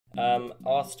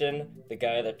Austin, the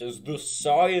guy that does the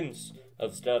science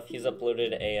of stuff, he's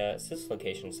uploaded a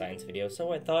syslocation science video,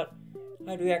 so I thought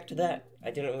I'd react to that.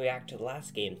 I didn't react to the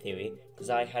last game theory because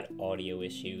I had audio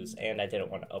issues and I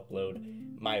didn't want to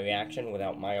upload my reaction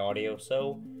without my audio,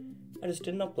 so I just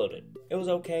didn't upload it. It was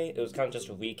okay. It was kind of just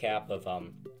a recap of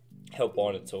Help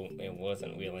Wanted, so it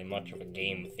wasn't really much of a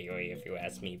game theory if you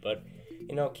ask me, but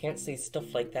you know, can't say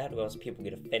stuff like that or else people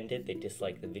get offended, they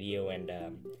dislike the video, and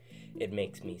it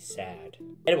makes me sad.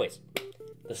 Anyways,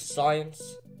 the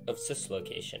science of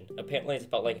cislocation. Apparently it's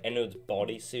about like Ennard's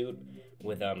bodysuit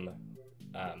with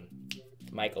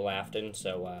Michael Afton,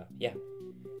 so yeah.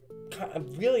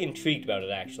 I'm really intrigued about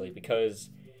it actually, because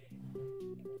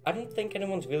I don't think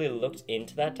anyone's really looked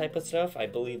into that type of stuff. I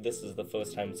believe this is the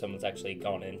first time someone's actually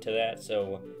gone into that,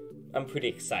 so I'm pretty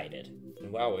excited.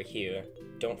 And while we're here,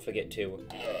 don't forget to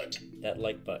hit that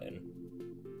like button.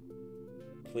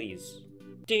 Please.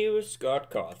 Dear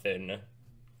Scott Cawthon.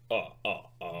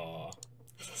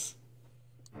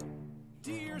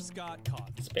 Dear Scott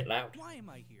Cawthon. It's a bit loud. Why am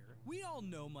I here? We all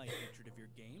know my hatred of your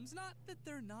games. Not that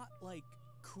they're not, like,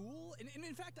 cool. And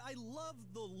in fact, I love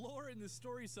the lore in the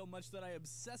story so much that I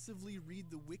obsessively read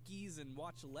the wikis and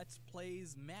watch Let's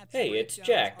Plays, Hey, it's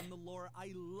Jack. on the lore.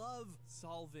 I love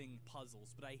solving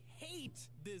puzzles, but I hate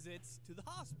visits to the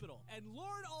hospital. And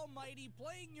Lord Almighty,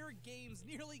 playing your games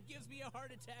nearly gives me a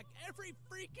heart attack every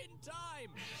freaking time.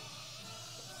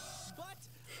 But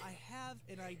I have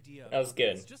an idea. That was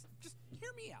good. Just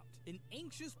hear me out. An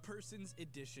anxious person's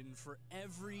edition for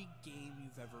every game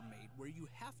you've ever made, where you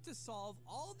have to solve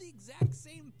all the exact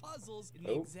same puzzles in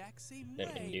the exact same way.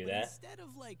 Didn't do but that. Instead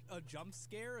of like a jump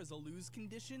scare as a lose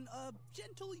condition, a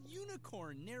gentle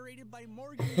unicorn narrated by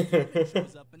Morgan Freeman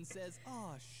shows up and says,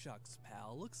 "Aw, shucks,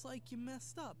 pal. Looks like you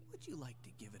messed up. Would you like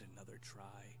to give it another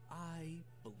try? I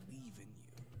believe in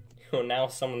you." Well, now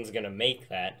someone's gonna make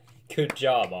that. Good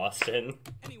job, Austin.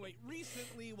 Anyway,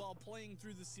 recently while playing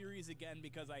through the series again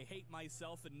because I hate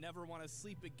myself and never want to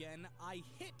sleep again, I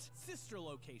hit sister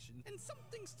location, and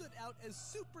something stood out as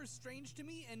super strange to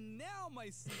me, and now my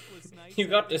sleepless nights... You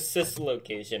got to cis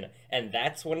location, and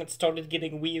that's when it started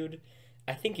getting weird?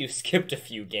 I think you skipped a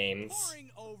few games.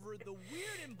 Poring over the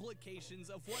weird implications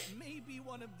of what may be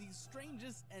one of the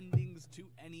strangest endings to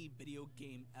any video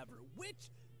game ever, which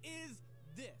is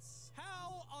this.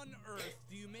 How on earth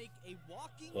do you make a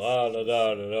walking out of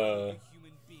a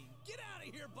human being? Get out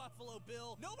of here, Buffalo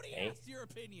Bill! Nobody asked your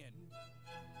opinion!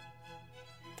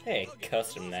 Hey, okay,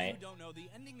 custom for those night. who don't know, the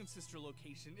ending of Sister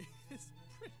Location is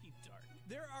pretty dark.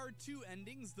 There are two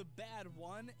endings, the bad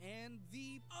one and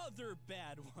the other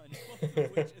bad one, both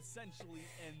of which essentially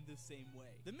end the same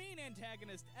way. The main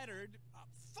antagonist, Eddard,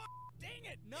 dang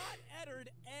it, not Eddard,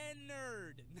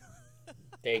 Ennard.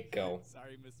 There you go.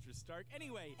 Sorry, Mr. Stark.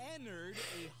 Anyway, Ennard,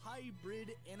 a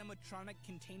hybrid animatronic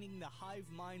containing the hive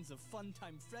minds of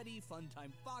Funtime Freddy,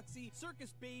 Funtime Foxy,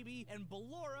 Circus Baby, and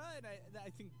Ballora, and I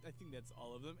think that's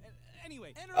all of them.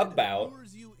 Anyway, Ennard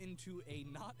lures you into a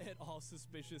not at all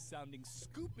suspicious sounding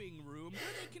scooping room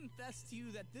where they confess to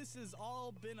you that this has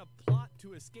all been a plot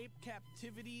to escape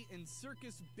captivity in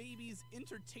Circus Baby's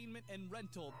entertainment and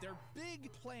rental. Their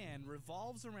big plan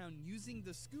revolves around using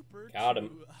the scooper to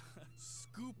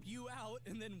scoop you out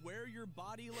and then wear your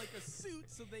body like a suit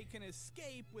so they can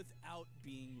escape without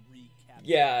being recaptured.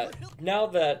 Yeah, now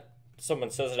that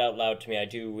someone says it out loud to me, I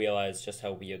do realize just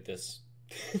how weird this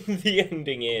the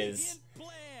ending is.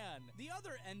 The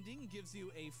other ending gives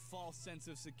you a false sense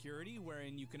of security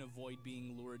wherein you can avoid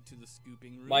being lured to the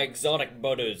scooping room. My exotic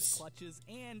butters. Clutches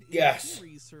and yes.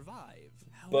 Survive.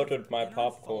 Buttered my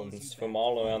popcorns from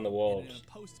all around the world. And in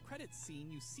a post-credit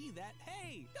scene, you see that,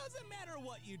 hey, doesn't matter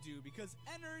what you do because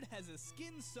Ennard has a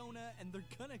skin sona and they're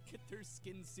gonna get their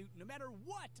skin suit no matter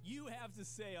what you have to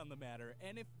say on the matter.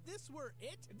 And if this were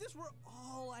it, if this were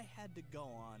all I had to go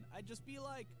on, I'd just be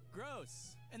like,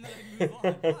 gross, and then I'd move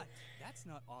on. But that's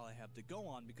not all I have to go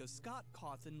on because Scott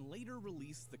Cawthon later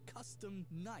released the custom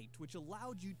night, which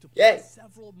allowed you to play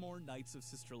several more nights of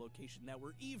Sister Location that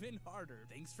were even harder.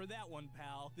 Thanks for that one,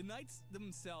 pal. The nights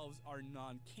themselves are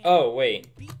non-canon. Oh, wait.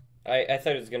 I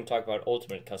thought it was going to talk about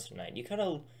Ultimate Custom Night. You kind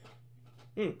of...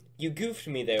 you goofed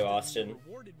me there, Austin.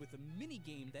 Rewarded with a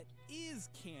mini-game that is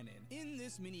canon. In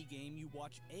this mini-game, you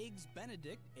watch Eggs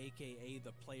Benedict, aka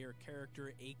the player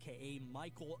character, aka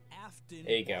Michael Afton,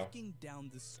 there you go. Walking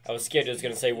down the street. I was scared it was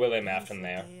going to say William Afton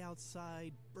there.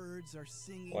 Outside, birds are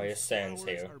singing, why is Sans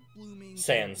here? Blooming,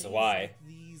 Sans, why? Like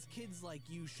these kids like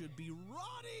you should be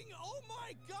rotting. Oh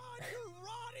my god, you're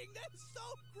rotting. That's so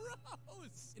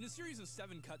gross. In a series of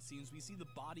 7 cutscenes, we see the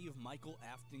body of Michael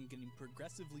Afton getting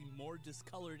progressively more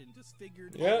discolored and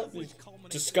disfigured. Yeah,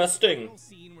 disgusting. In a final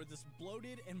scene where this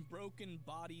bloated and broken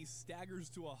body staggers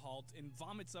to a halt and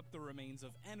vomits up the remains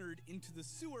of Ennard into the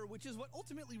sewer, which is what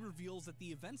ultimately reveals that the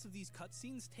events of these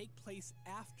cutscenes take place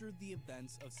after the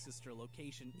events of Sister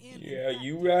Location. And yeah,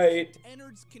 you right.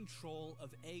 Ennard's control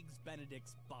of Eggs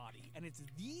Benedict's body, and it's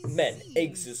these Man, scenes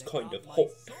Eggs is that kind got of my hot.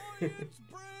 science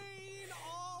brain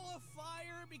all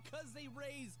afire because they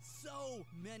raise so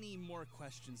many more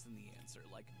questions than the answer.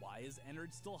 Like, why is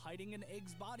Ennard still hiding in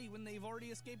Egg's body when they've already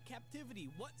escaped captivity?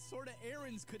 What sort of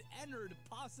errands could Ennard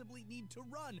possibly need to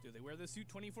run? Do they wear the suit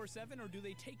 24/7, or do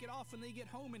they take it off when they get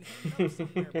home and hang it up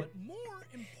somewhere? But more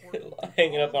important,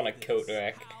 hang it up on a coat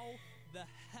rack. How the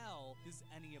hell does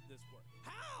any of this work?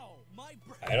 How? My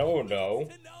brain I don't know.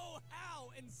 wants to know how,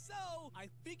 and so I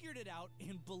figured it out,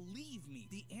 and believe me,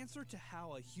 the answer to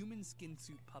how a human skin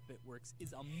suit puppet works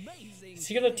is amazing. Is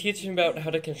he gonna teach him about how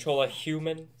to control a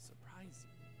human? Surprising.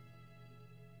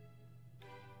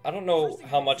 I don't know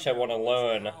how much I want to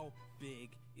learn. How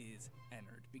big is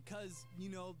Ennard? Because, you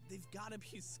know, they've got to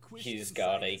be squished. He's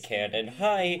got a inside cannon this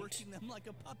height. Working them like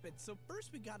a puppet. So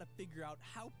first we got to figure out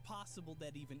how possible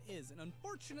that even is. And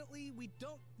unfortunately, we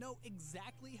don't know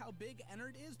exactly how big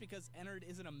Ennard is, because Ennard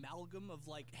is an amalgam of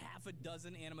like half a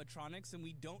dozen animatronics, and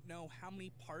we don't know how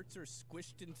many parts are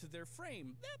squished into their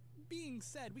frame. That being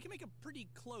said, we can make a pretty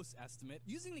close estimate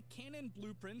using the canon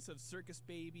blueprints of Circus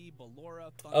Baby,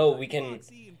 Ballora, Oh, we can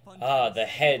Foxy, and Funtime the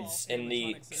heads Football in the animatronics that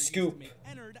are used to scoop. make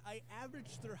Ennard. I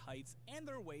averaged their heights and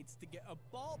their weights to get a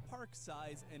ballpark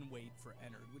size and weight for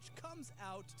Ennard, which comes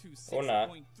out to Or not.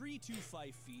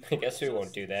 6.325 feet. I guess we or won't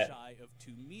just do that. Shy of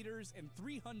 2 meters and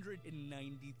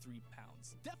 393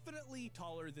 pounds. Definitely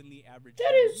taller than the average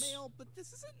That human is- male, but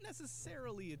this isn't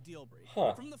necessarily a deal breaker.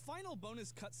 Huh. From the final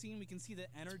bonus cutscene, we can see that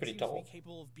Ennard pretty seems to tall. be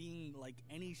capable of being like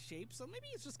any shape, so maybe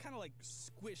it's just kind of like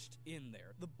squished in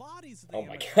there. The bodies of the Oh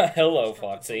my animatronics god, are hello, constructed from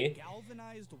Foxy.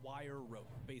 galvanized wire rope,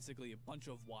 basically a bunch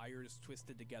of wires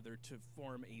twisted together to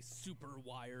form a super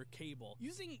wire cable.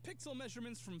 Using pixel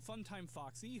measurements from Funtime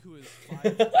Foxy, who is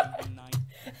 5'9".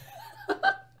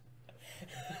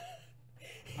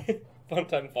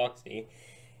 Funtime Foxy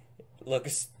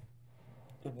looks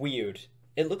weird.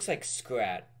 It looks like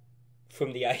Scrat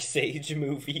from the Ice Age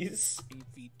movies.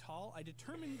 Feet tall, I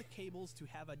determined the cables to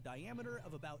have a diameter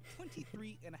of about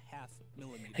 23.5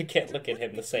 millimeters. I can't look at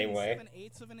him the same way.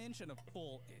 7/8 of an inch and a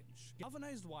full inch.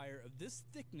 Galvanized wire of this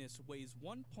thickness weighs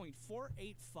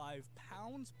 1.485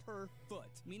 pounds per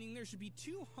foot, meaning there should be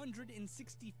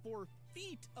 264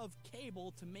 feet of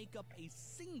cable to make up a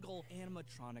single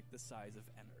animatronic the size of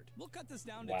Ennard. We'll cut this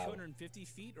down to Wow. 250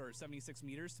 feet or 76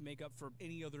 meters to make up for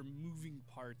any other moving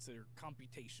parts or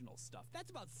computational stuff.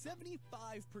 That's about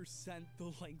 75%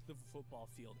 the length of a football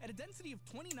field. At a density of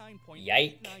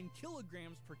 29.89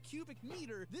 kilograms per cubic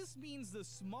meter, this means the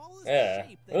smallest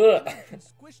shape that Ennard can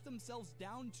squish themselves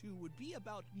down to would be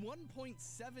about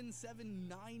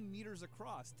 1.779 meters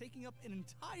across, taking up an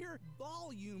entire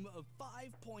volume of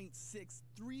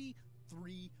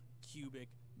 5.633 cubic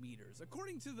meters.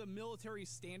 According to the military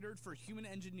standard for human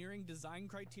engineering design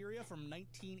criteria from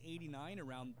 1989,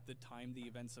 around the time the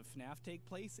events of FNaF take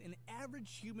place, an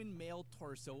average human male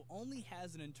torso only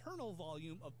has an internal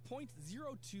volume of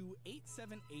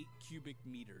 0.02878 cubic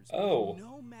meters. Oh.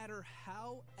 No matter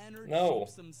how Ennard No.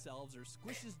 shapes themselves or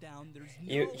squishes down, there's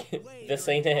no You- way this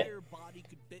their ain't it. entire body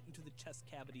could fit into the chest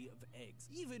cavity of eggs.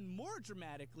 Even more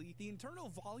dramatically, the internal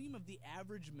volume of the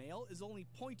average male is only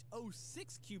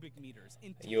 0.06 cubic meters.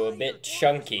 You're a Entire bit orders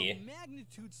chunky. of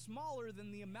magnitude smaller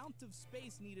than the amount of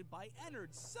space needed by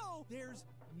Ennard. So there's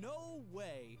no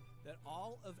way that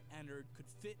all of Ennard could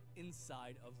fit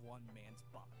inside of one man's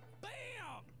body.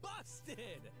 Bam!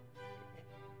 Busted!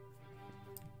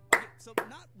 Okay, so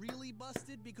not really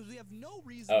busted, because we have no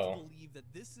reason to believe that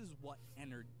this is what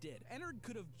Ennard did. Ennard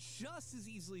could have just as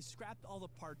easily scrapped all the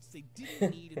parts they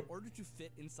didn't need in order to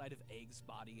fit inside of Egg's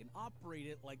body and operate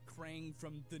it like Krang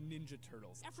from the Ninja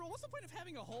Turtles. After all, what's the point of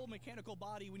having a whole mechanical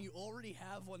body when you already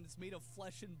have one that's made of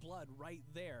flesh and blood right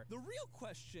there? The real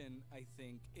question, I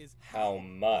think, is How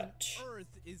much? on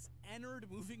earth is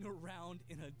Ennard moving around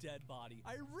in a dead body?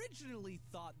 I originally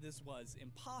thought this was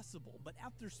impossible, but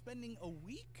after spending a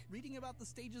week reading about the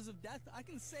stages of death, I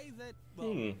can say that,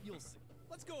 well, you'll see.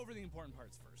 Let's go over the important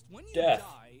parts first. When you Death.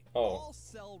 die, Oh. all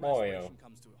cell Mario. respiration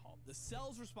comes to a halt. The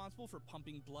cells responsible for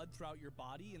pumping blood throughout your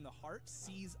body and the heart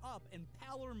seize up, and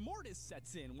pallor mortis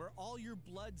sets in, where all your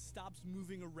blood stops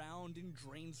moving around and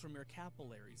drains from your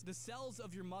capillaries. The cells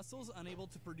of your muscles, unable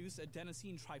to produce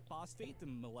adenosine triphosphate, the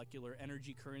molecular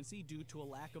energy currency, due to a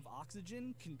lack of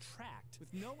oxygen, contract.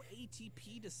 With no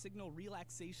ATP to signal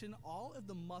relaxation, all of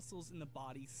the muscles in the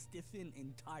body stiffen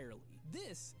entirely.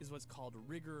 This is what's called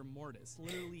rigor mortis,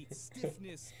 literally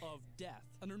stiffness of death.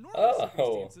 Under normal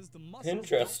circumstances, the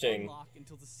muscles don't unlock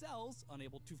until the cells,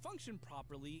 unable to function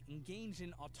properly, engage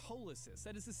in autolysis.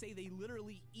 That is to say, they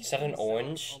literally eat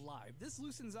themselves alive. This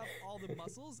loosens up all the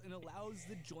muscles and allows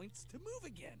the joints to move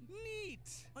again.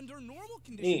 Neat! Under normal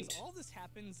conditions, all this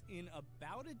happens in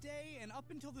about a day, and up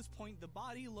until this point, the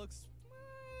body looks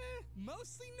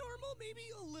mostly normal, maybe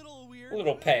a little weird. A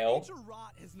little pale. Nature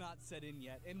rot has not set in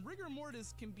yet, and rigor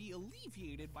mortis can be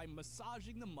alleviated by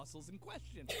massaging the muscles in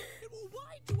question. Well,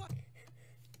 why do I...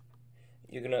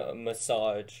 You're gonna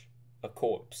massage a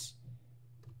corpse.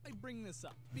 I bring this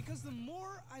up because the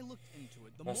more I looked into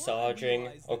it, the massaging more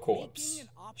I realized a corpse. Making and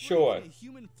operating Sure. a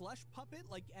human flesh puppet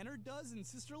like Ennard does in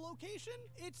Sister Location,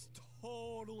 it's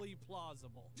totally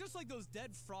plausible. Just like those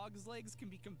dead frogs' legs can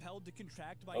be compelled to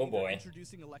contract by either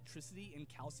introducing electricity and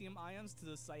calcium ions to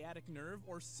the sciatic nerve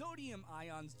or sodium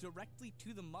ions directly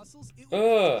to the muscles, it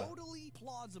was totally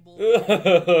plausible for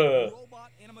a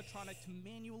robot animatronic to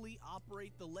manually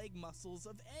operate the leg muscles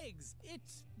of eggs. It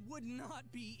would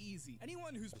not be easy.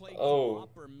 Anyone who's played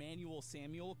co-op or manual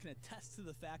Samuel can attest to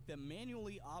the fact that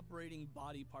manually operating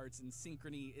body parts in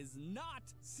synchrony is not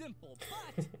simple,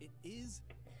 but it is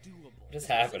doable. What is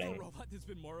happening? A robot that's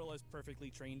been more or less perfectly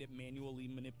trained at manually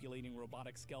manipulating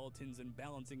robotic skeletons and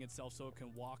balancing itself so it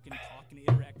can walk and talk and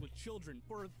interact with children.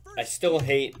 I still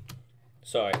hate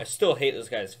this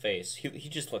guy's face. He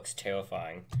just looks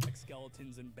terrifying.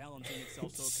 Skeletons and balancing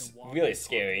itself so it can walk really and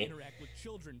scary. Talk and interact with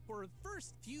children. For the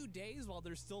first few days, while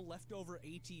there's still leftover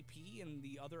ATP and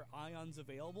the other ions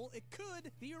available, it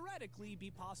could theoretically be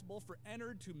possible for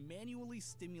Ennard to manually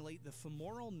stimulate the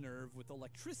femoral nerve with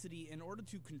electricity in order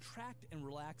to contract and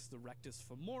relax the rectus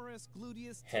femoris,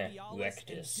 gluteus, tibialis,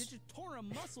 and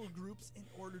digitorum muscle groups in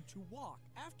order to walk.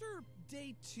 After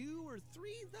day 2 or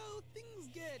 3, though, things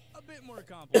get a bit more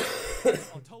complicated.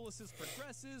 Autolysis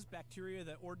progresses, bacteria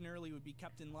that ordinarily would be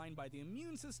kept in line by the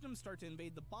immune system start to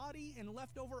invade the body, and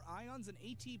leftover ions and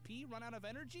ATP run out of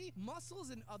energy. Muscles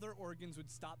and other organs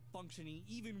would stop functioning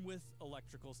even with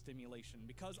electrical stimulation,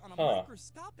 because on a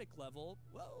microscopic level,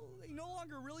 well, they no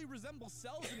longer really resemble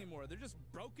cells anymore. They're just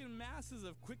broken masses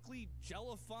of quickly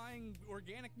gellifying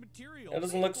organic material. That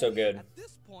doesn't look so good. At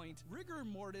this point, rigor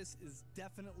mortis is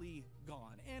definitely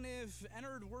gone, and if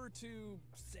Ennard were to,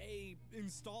 say,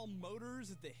 install motors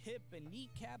at the hip and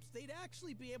kneecaps, they'd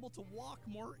actually be able to walk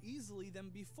more easily than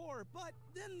before. But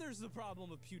then there's the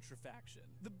problem of putrefaction.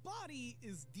 The body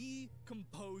is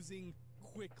decomposing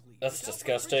quickly. That's Without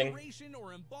disgusting. refrigeration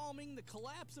or embalming, the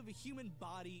collapse of a human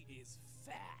body is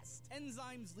fast.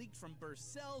 Enzymes leaked from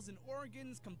burst cells and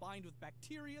organs combined with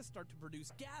bacteria start to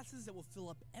produce gases that will fill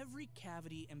up every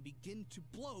cavity and begin to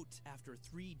bloat after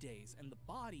 3 days, and the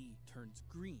body turns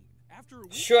green. After a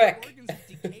week, the organs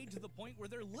would decay to the point where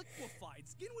they're liquefied.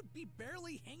 Skin would be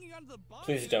barely hanging onto the body.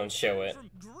 Please don't show it.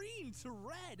 From green to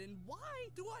red. And why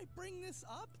do I bring this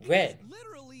up? Red. Because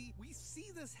literally, we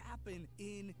see this happen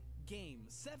in game.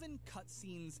 7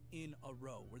 cutscenes in a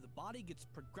row where the body gets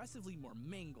progressively more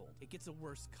mangled. It gets a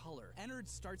worse color. Ennard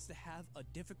starts to have a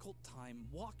difficult time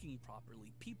walking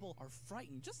properly. People are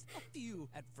frightened. Just a few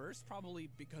at first, probably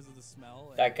because of the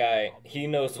smell. That guy, he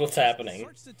knows what's happening. It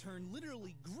starts to turn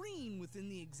literally green within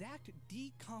the exact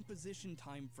decomposition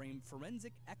time frame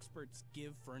forensic experts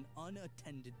give for an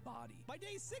unattended body. By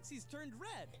day 6, he's turned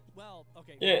red. Well,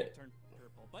 okay, turned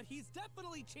purple, but he's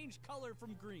definitely changed color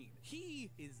from green.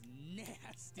 He is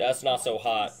nasty. That's not so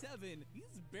hot. 7,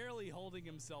 he's barely holding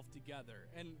himself together,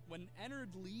 and when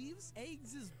Ennard leaves,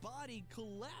 Eggs' body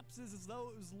collapses as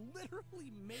though it was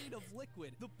literally made of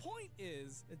liquid. The point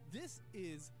is that this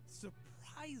is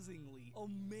surprisingly,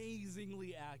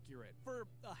 amazingly accurate. For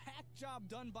a hack job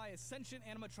done by a sentient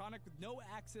animatronic with no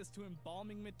access to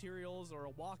embalming materials or a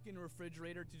walk-in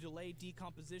refrigerator to delay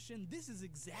decomposition, this is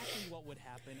exactly what would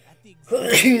happen at the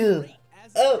exact rate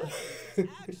as it happens.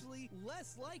 It's actually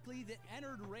less likely that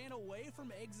Ennard ran away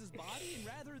from Eggs' body, and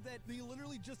rather that they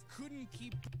literally just couldn't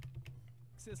keep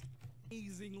access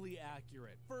amazingly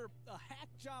accurate. For a hack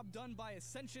job done by a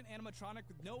sentient animatronic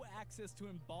with no access to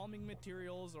embalming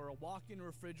materials or a walk-in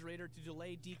refrigerator to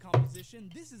delay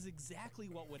decomposition, this is exactly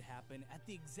what would happen at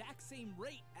the exact same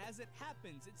rate as it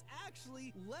happens. It's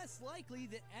actually less likely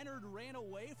that Ennard ran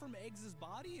away from Eggs'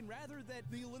 body, and rather that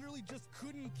they literally just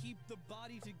couldn't keep the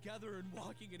body together and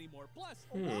walking anymore. Plus,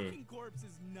 a walking corpse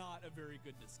is not a very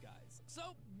good disguise. So,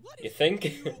 what if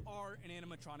you are an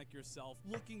animatronic yourself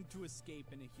looking to escape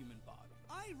in a human body?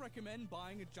 I recommend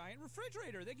buying a giant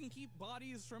refrigerator that can keep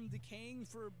bodies from decaying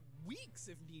for weeks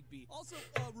if need be. Also,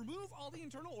 remove all the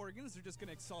internal organs. They're just going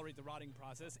to accelerate the rotting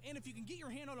process. And if you can get your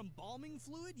hand on embalming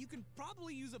fluid, you can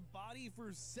probably use a body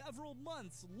for several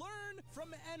months. Learn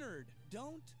from Ennard.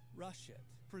 Don't rush it.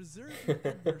 Preserve your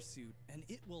Edgar suit, and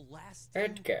it will last you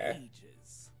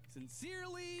ages.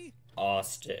 Sincerely,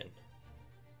 Austin.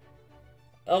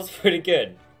 That was pretty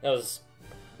good. That was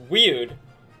weird,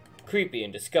 creepy,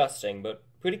 and disgusting, but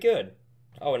pretty good.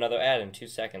 Oh, another ad in 2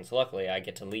 seconds. Luckily, I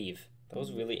get to leave. That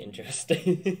was really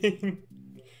interesting.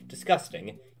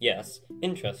 Disgusting, yes.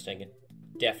 Interesting,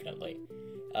 definitely.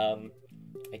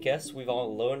 I guess we've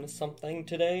all learned something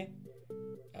today.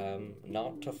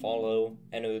 Not to follow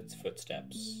Ennard's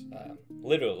footsteps.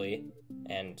 Literally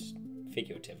and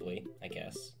figuratively, I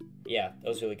guess. Yeah, that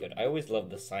was really good. I always love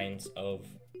the science of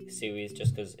series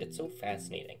just because it's so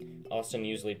fascinating. Austin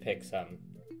usually picks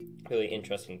really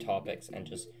interesting topics and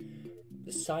just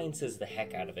sciences the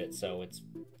heck out of it, so it's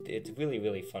really,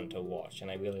 really fun to watch,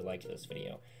 and I really liked this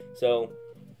video. So,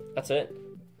 that's it.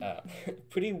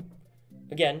 Pretty,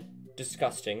 again,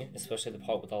 disgusting, especially the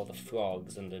part with all the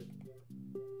frogs and the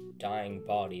dying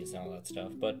bodies and all that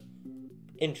stuff, but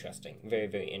interesting. Very,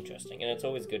 very interesting. And it's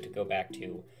always good to go back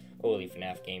to early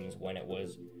FNaF games when it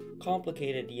was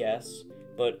complicated, yes,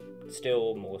 but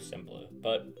still more simpler.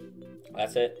 But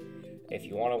that's it. If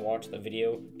you want to watch the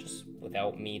video just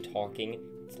without me talking,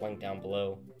 it's linked down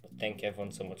below. But thank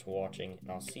everyone so much for watching,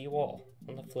 and I'll see you all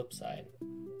on the flip side.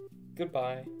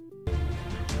 Goodbye.